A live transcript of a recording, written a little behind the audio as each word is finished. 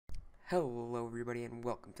Hello everybody and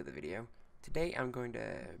welcome to the video. Today I'm going to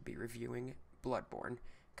be reviewing Bloodborne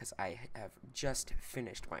because I have just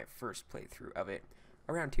finished my first playthrough of it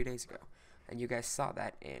around 2 days ago, and you guys saw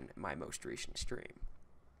that in my most recent stream.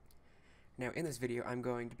 Now in this video I'm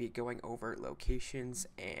going to be going over locations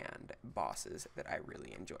and bosses that I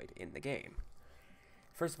really enjoyed in the game.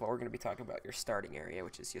 First of all, we're going to be talking about your starting area,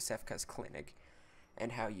 which is Yosefka's clinic,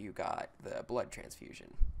 and how you got the blood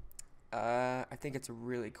transfusion. I think it's a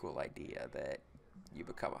really cool idea that you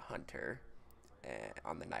become a hunter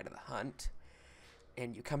on the night of the hunt,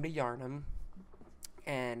 and you come to Yharnam,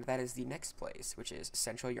 and that is the next place, which is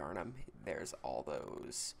Central Yharnam. There's all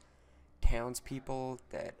those townspeople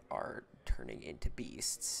that are turning into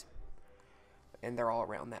beasts, and they're all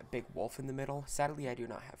around that big wolf in the middle. Sadly, I do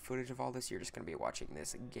not have footage of all this. You're just going to be watching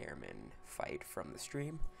this Gehrman fight from the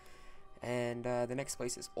stream. And the next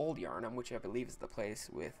place is Old Yharnam, which I believe is the place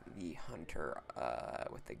with the hunter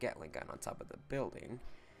with the Gatling gun on top of the building.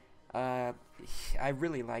 I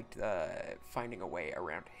really liked finding a way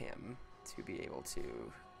around him to be able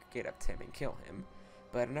to get up to him and kill him.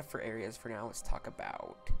 But enough for areas for now. Let's talk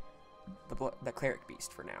about the cleric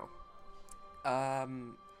beast for now.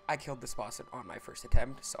 I killed this boss on my first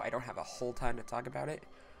attempt, so I don't have a whole time to talk about it.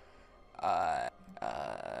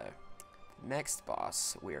 Next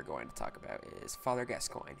boss we are going to talk about is Father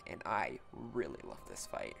Gascoigne, and I really love this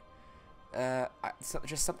fight.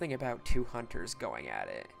 Just something about two hunters going at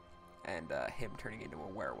it, and him turning into a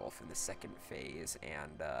werewolf in the second phase,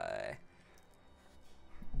 and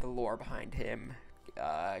the lore behind him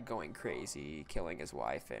going crazy, killing his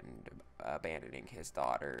wife and abandoning his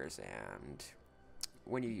daughters, and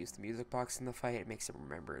when you use the music box in the fight, it makes him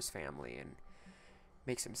remember his family and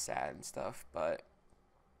makes him sad and stuff. But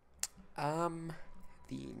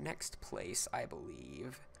the next place, I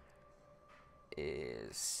believe,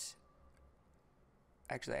 is...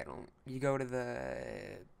 Actually, you go to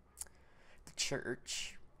the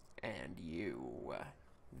church, and you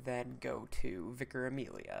then go to Vicar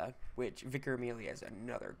Amelia, which Vicar Amelia is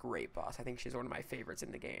another great boss. I think she's one of my favorites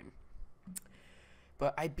in the game.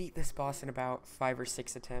 But I beat this boss in about 5 or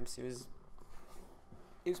 6 attempts. It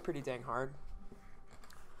was pretty dang hard.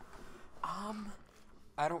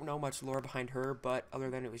 I don't know much lore behind her, but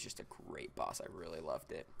other than it was just a great boss. I really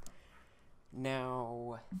loved it.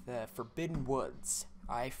 Now, the Forbidden Woods.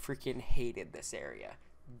 I freaking hated this area.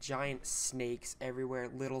 Giant snakes everywhere,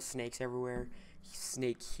 little snakes everywhere,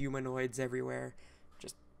 snake humanoids everywhere,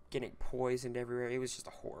 just getting poisoned everywhere. It was just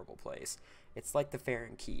a horrible place. It's like the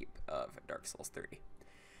Farron Keep of Dark Souls 3.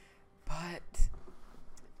 But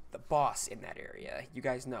the boss in that area, you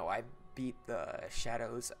guys know I beat the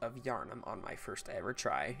Shadows of Yharnam on my first ever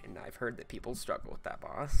try, and I've heard that people struggle with that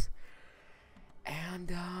boss.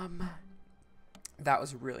 And that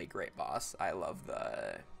was a really great boss. I love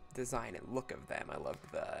the design and look of them. I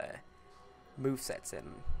loved the movesets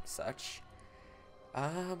and such.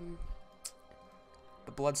 The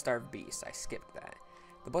Blood-Starved Beast, I skipped that.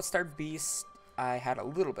 The Blood-Starved Beast I had a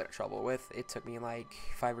little bit of trouble with. It took me like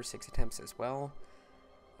 5 or 6 attempts as well.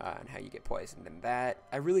 And how you get poisoned and that.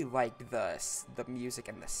 I really liked the music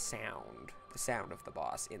and the sound of the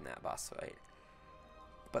boss in that boss fight.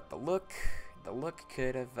 But the look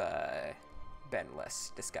could have been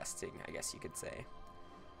less disgusting, I guess you could say.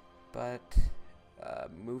 But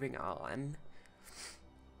moving on,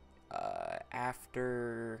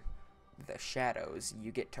 after the Shadows,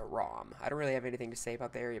 you get to Rom. I don't really have anything to say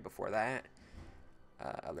about the area before that,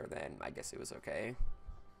 other than I guess it was okay.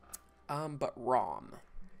 But Rom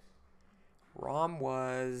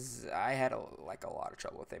was, I had a lot of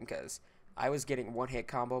trouble with him because I was getting one-hit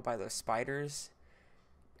combo by those spiders,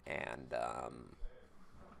 and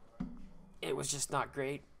it was just not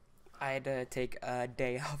great. I had to take a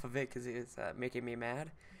day off of it because it was making me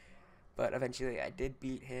mad. But eventually I did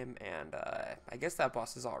beat him, and I guess that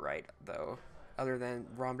boss is alright, though. Other than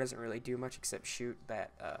Rom doesn't really do much except shoot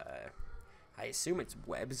that, I assume it's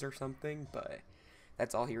webs or something, but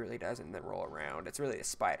that's all he really does, and then roll around. It's really the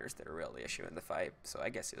spiders that are really the issue in the fight, so I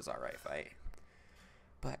guess it was alright fight.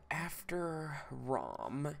 But after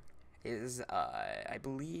Rom is, I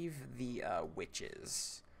believe, the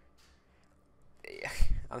witches.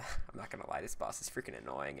 I'm not gonna lie, this boss is freaking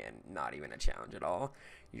annoying and not even a challenge at all.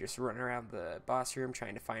 You just run around the boss room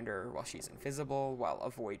trying to find her while she's invisible, while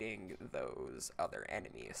avoiding those other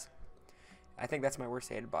enemies. I think that's my worst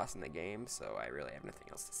hated boss in the game, so I really have nothing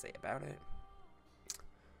else to say about it.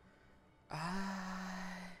 I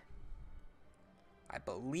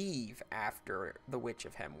believe after the Witch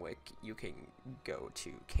of Hemwick, you can go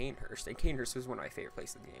to Canehurst, and Canehurst was one of my favorite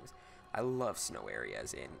places in the games. I love snow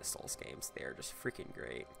areas in the Souls games. They're just freaking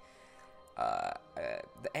great.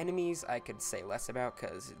 The enemies I could say less about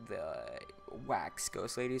because the wax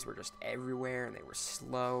ghost ladies were just everywhere and they were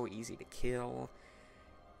slow, easy to kill.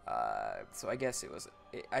 So I guess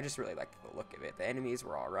I just really liked the look of it. The enemies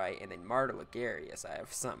were alright, and then Marta Ligarius, I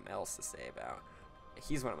have something else to say about.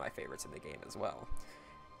 He's one of my favorites in the game as well.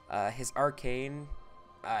 His arcane,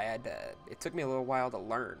 it took me a little while to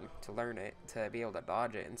learn it, to be able to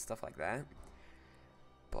dodge it and stuff like that.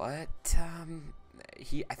 But,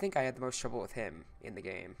 I think I had the most trouble with him in the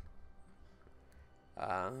game.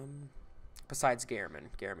 Besides Gehrman.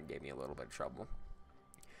 Gehrman gave me a little bit of trouble.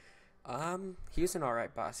 He was an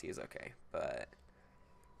alright boss, he was okay, but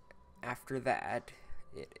after that,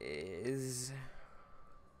 it is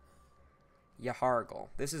Yahargul.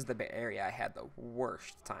 This is the area I had the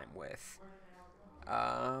worst time with,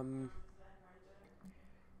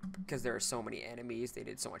 because there are so many enemies, they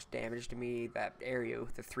did so much damage to me. That area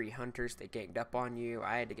with the 3 hunters, they ganged up on you.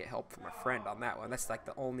 I had to get help from a friend on that one. That's like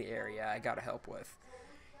the only area I got help with.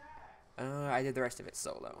 I did the rest of it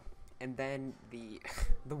solo. And then the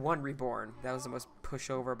one Reborn, that was the most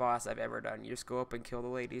pushover boss I've ever done. You just go up and kill the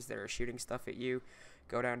ladies that are shooting stuff at you,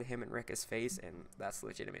 go down to him and wreck his face, and that's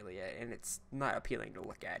legitimately it. And it's not appealing to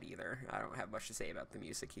look at either. I don't have much to say about the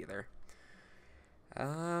music either.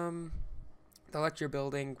 The lecture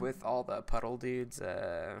building with all the puddle dudes,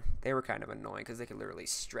 they were kind of annoying because they could literally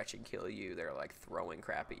stretch and kill you. They're like throwing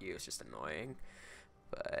crap at you. It's just annoying.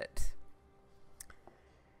 But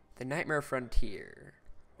the Nightmare Frontier.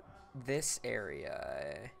 This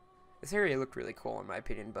area looked really cool in my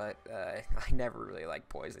opinion, but I never really like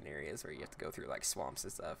poison areas where you have to go through like swamps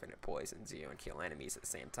and stuff and it poisons you and kill enemies at the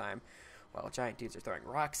same time while giant dudes are throwing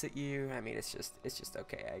rocks at you. I mean, it's just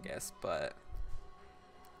okay, I guess. But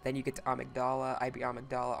then you get to Amygdala. I beat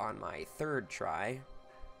Amygdala on my 3rd try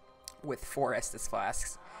with 4 Estus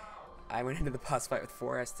flasks. I went into the boss fight with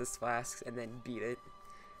 4 Estus flasks and then beat it.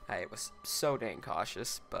 I was so dang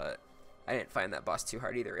cautious, but I didn't find that boss too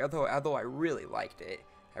hard either. Although I really liked it.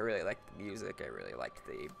 I really liked the music. I really liked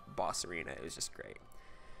the boss arena. It was just great.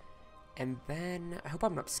 And then I hope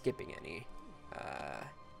I'm not skipping any.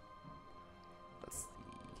 Let's see.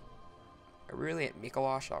 Are we really at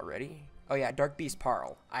Mikolash already? Oh yeah, Dark Beast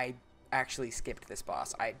Parl. I actually skipped this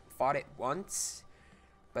boss. I fought it once,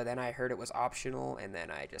 but then I heard it was optional, and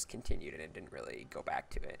then I just continued it and didn't really go back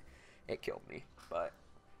to it. It killed me, but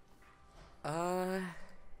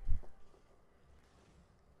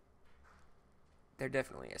there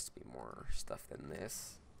definitely has to be more stuff than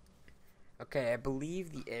this. Okay, I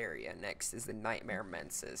believe the area next is the Nightmare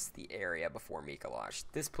Mensis, the area before Mikolash.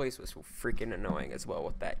 This place was freaking annoying as well,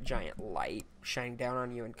 with that giant light shining down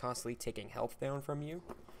on you and constantly taking health down from you.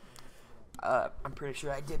 I'm pretty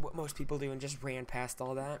sure I did what most people do and just ran past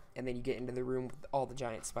all that. And then you get into the room with all the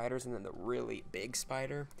giant spiders and then the really big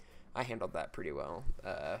spider. I handled that pretty well.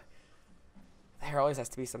 There always has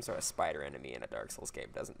to be some sort of spider enemy in a Dark Souls game,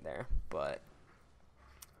 doesn't there? But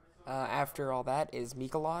after all that is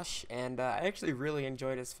Mikolash, and I actually really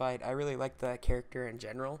enjoyed his fight. I really liked the character in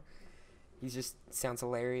general. He just sounds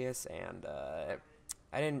hilarious, and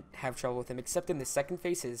I didn't have trouble with him, except in the second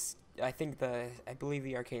phase. I believe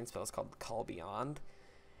the arcane spell is called Call Beyond,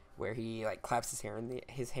 where he like claps his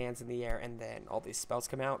hands in the air, and then all these spells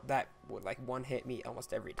come out. That would like one hit me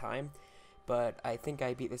almost every time. But I think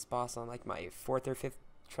I beat this boss on like my 4th or 5th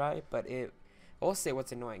try. But I'll say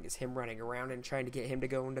what's annoying is him running around and trying to get him to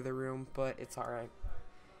go into the room, but it's alright.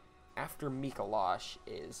 After Mikolash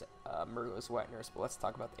is Murgo's Wet Nurse, but let's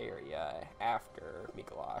talk about the area after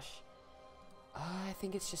Mikolash. I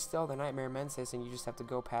think it's just still the Nightmare Mensis, and you just have to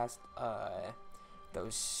go past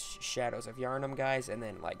those Shadows of Yharnam guys, and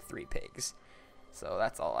then like 3 pigs. So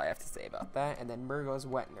that's all I have to say about that. And then Murgo's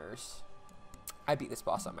Wet Nurse. I beat this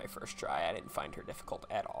boss on my 1st try. I didn't find her difficult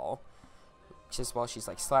at all. Just while she's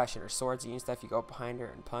like slashing her swords and stuff, you go up behind her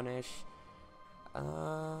and punish.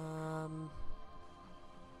 And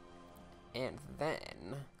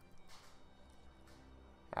then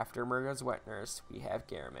after Murgo's Wet Nurse, we have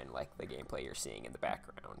Gehrman, like the gameplay you're seeing in the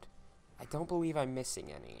background. I don't believe I'm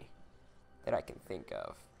missing any that I can think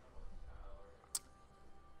of.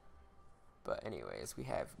 But anyways, we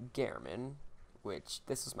have Gehrman, which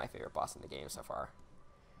this was my favorite boss in the game so far.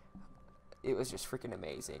 It was just freaking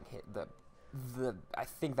amazing. I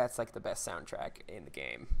think that's like the best soundtrack in the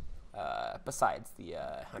game, besides the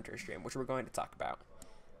Hunter stream, which we're going to talk about.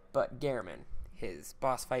 But Gehrman, his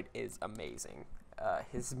boss fight is amazing.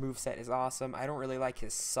 His moveset is awesome. I don't really like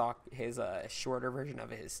his shorter version of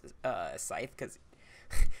his scythe, because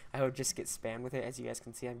I would just get spammed with it. As you guys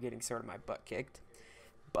can see, I'm getting sort of my butt kicked.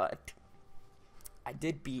 But I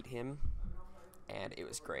did beat him, and it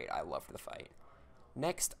was great. I loved the fight.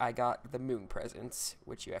 Next, I got the moon presents,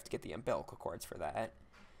 which you have to get the umbilical cords for that.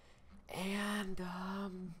 And,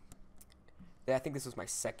 I think this was my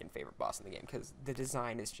second favorite boss in the game, because the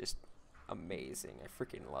design is just amazing. I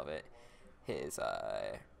freaking love it.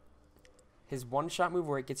 His one-shot move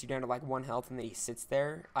where it gets you down to like 1 health and then he sits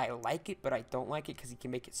there, I like it, but I don't like it because he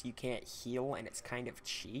can make it so you can't heal and it's kind of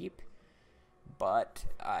cheap. But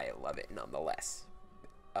I love it nonetheless.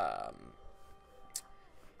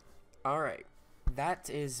 Alright. That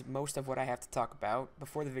is most of what I have to talk about.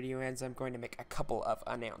 Before the video ends, I'm going to make a couple of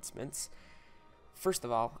announcements. First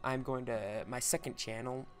of all, my second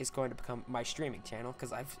channel is going to become my streaming channel,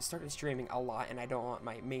 because I've started streaming a lot and I don't want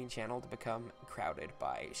my main channel to become crowded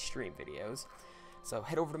by stream videos. So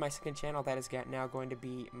head over to my second channel. That is now going to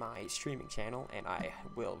be my streaming channel, and I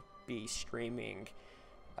will be streaming.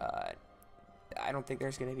 I don't think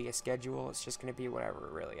there's going to be a schedule. It's just going to be whatever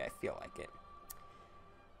really I feel like it.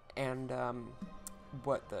 And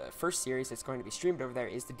what the first series that's going to be streamed over there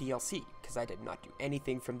is the DLC, because I did not do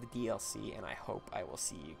anything from the DLC, and I hope I will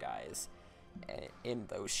see you guys in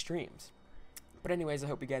those streams. But anyways, I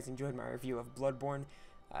hope you guys enjoyed my review of Bloodborne,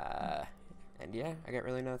 and yeah, I got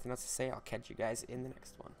really nothing else to say. I'll catch you guys in the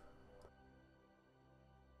next one.